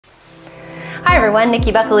Hi everyone,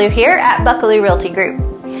 Nikki Buckelew here at Buckelew Realty Group.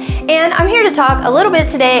 And I'm here to talk a little bit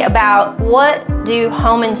today about what do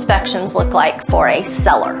home inspections look like for a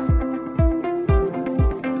seller.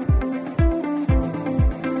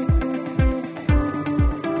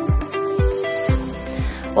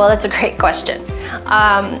 Well, that's a great question.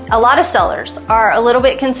 A lot of sellers are a little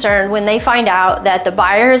bit concerned when they find out that the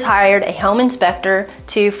buyer has hired a home inspector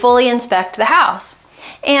to fully inspect the house.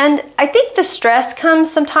 And I think the stress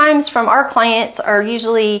comes sometimes from our clients are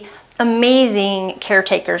usually amazing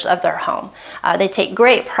caretakers of their home. They take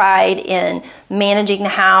great pride in managing the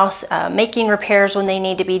house, making repairs when they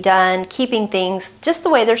need to be done, keeping things just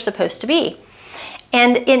the way they're supposed to be.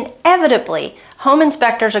 And inevitably, home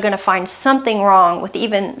inspectors are going to find something wrong with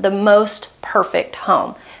even the most perfect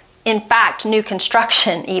home. In fact, new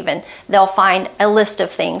construction even, they'll find a list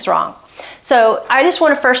of things wrong. So I just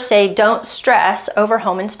want to first say, don't stress over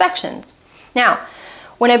home inspections. Now,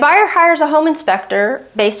 when a buyer hires a home inspector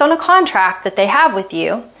based on a contract that they have with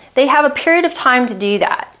you, they have a period of time to do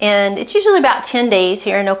that. And it's usually about 10 days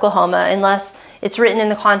here in Oklahoma, unless it's written in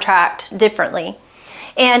the contract differently.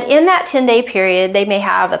 And in that 10-day period, they may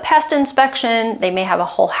have a pest inspection, they may have a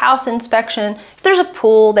whole house inspection. If there's a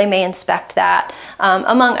pool, they may inspect that,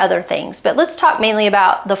 among other things. But let's talk mainly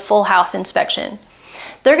about the full house inspection.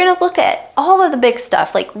 They're going to look at all of the big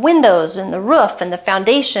stuff like windows and the roof and the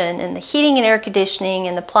foundation and the heating and air conditioning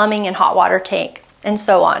and the plumbing and hot water tank and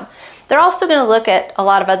so on. They're also going to look at a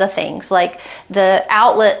lot of other things like the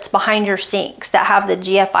outlets behind your sinks that have the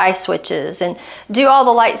GFI switches, and do all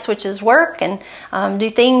the light switches work, and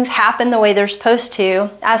do things happen the way they're supposed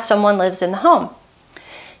to as someone lives in the home.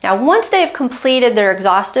 Now, once they've completed their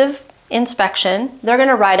exhaustive inspection, they're going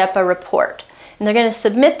to write up a report. And they're going to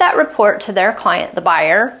submit that report to their client, the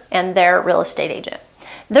buyer, and their real estate agent.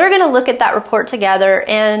 They're going to look at that report together,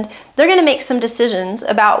 and they're going to make some decisions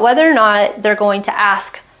about whether or not they're going to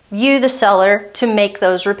ask you, the seller, to make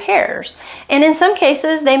those repairs. And in some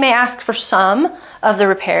cases, they may ask for some of the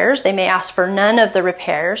repairs, they may ask for none of the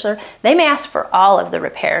repairs, or they may ask for all of the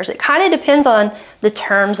repairs. It kind of depends on the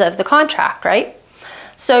terms of the contract, right?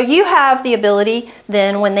 So you have the ability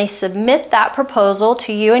then, when they submit that proposal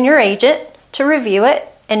to you and your agent, to review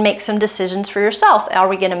it and make some decisions for yourself. Are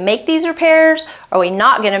we going to make these repairs? Are we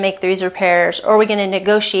not going to make these repairs? Or are we going to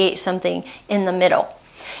negotiate something in the middle?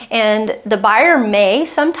 And the buyer may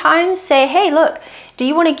sometimes say, hey, look, do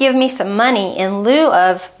you want to give me some money in lieu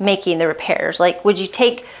of making the repairs? Like, would you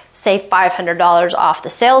take, say, $500 off the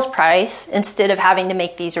sales price instead of having to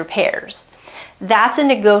make these repairs? That's a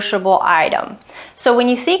negotiable item. So when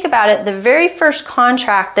you think about it, the very first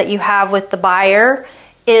contract that you have with the buyer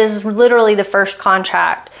is literally the first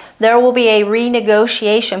contract. There will be a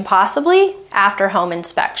renegotiation possibly after home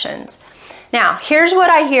inspections. Now, here's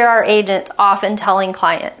what I hear our agents often telling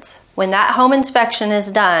clients. When that home inspection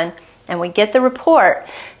is done and we get the report,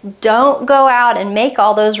 don't go out and make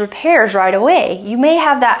all those repairs right away. You may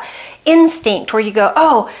have that instinct where you go,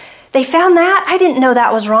 oh, they found that? I didn't know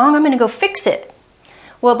that was wrong. I'm going to go fix it.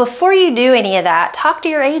 Well, before you do any of that, talk to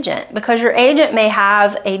your agent, because your agent may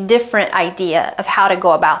have a different idea of how to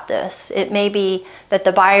go about this. It may be that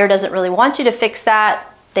the buyer doesn't really want you to fix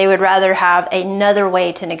that. They would rather have another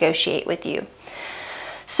way to negotiate with you.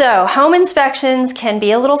 So home inspections can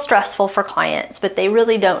be a little stressful for clients, but they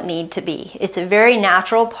really don't need to be. It's a very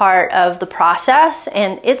natural part of the process,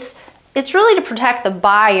 and it's really to protect the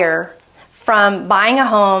buyer from buying a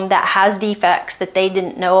home that has defects that they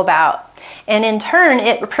didn't know about. And in turn,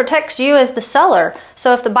 it protects you as the seller.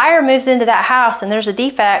 So if the buyer moves into that house and there's a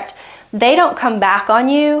defect, they don't come back on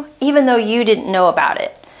you, even though you didn't know about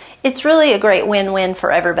it. It's really a great win-win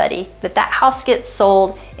for everybody, that house gets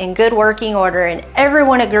sold in good working order and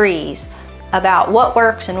everyone agrees about what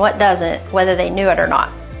works and what doesn't, whether they knew it or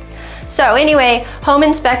not. So anyway, home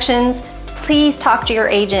inspections, please talk to your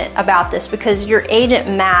agent about this, because your agent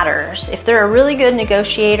matters. If they're a really good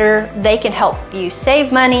negotiator, they can help you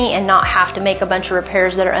save money and not have to make a bunch of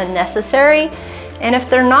repairs that are unnecessary. And if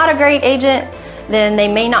they're not a great agent, then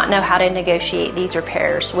they may not know how to negotiate these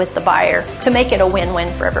repairs with the buyer to make it a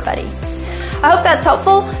win-win for everybody. I hope that's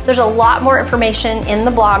helpful. There's a lot more information in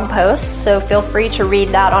the blog post, so feel free to read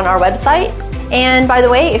that on our website. And by the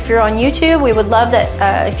way, if you're on YouTube, we would love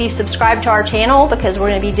that if you subscribe to our channel, because we're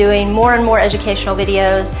going to be doing more and more educational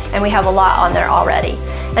videos, and we have a lot on there already.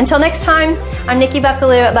 Until next time, I'm Nikki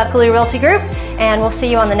Buckelew at Buckelew Realty Group, and we'll see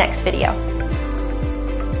you on the next video.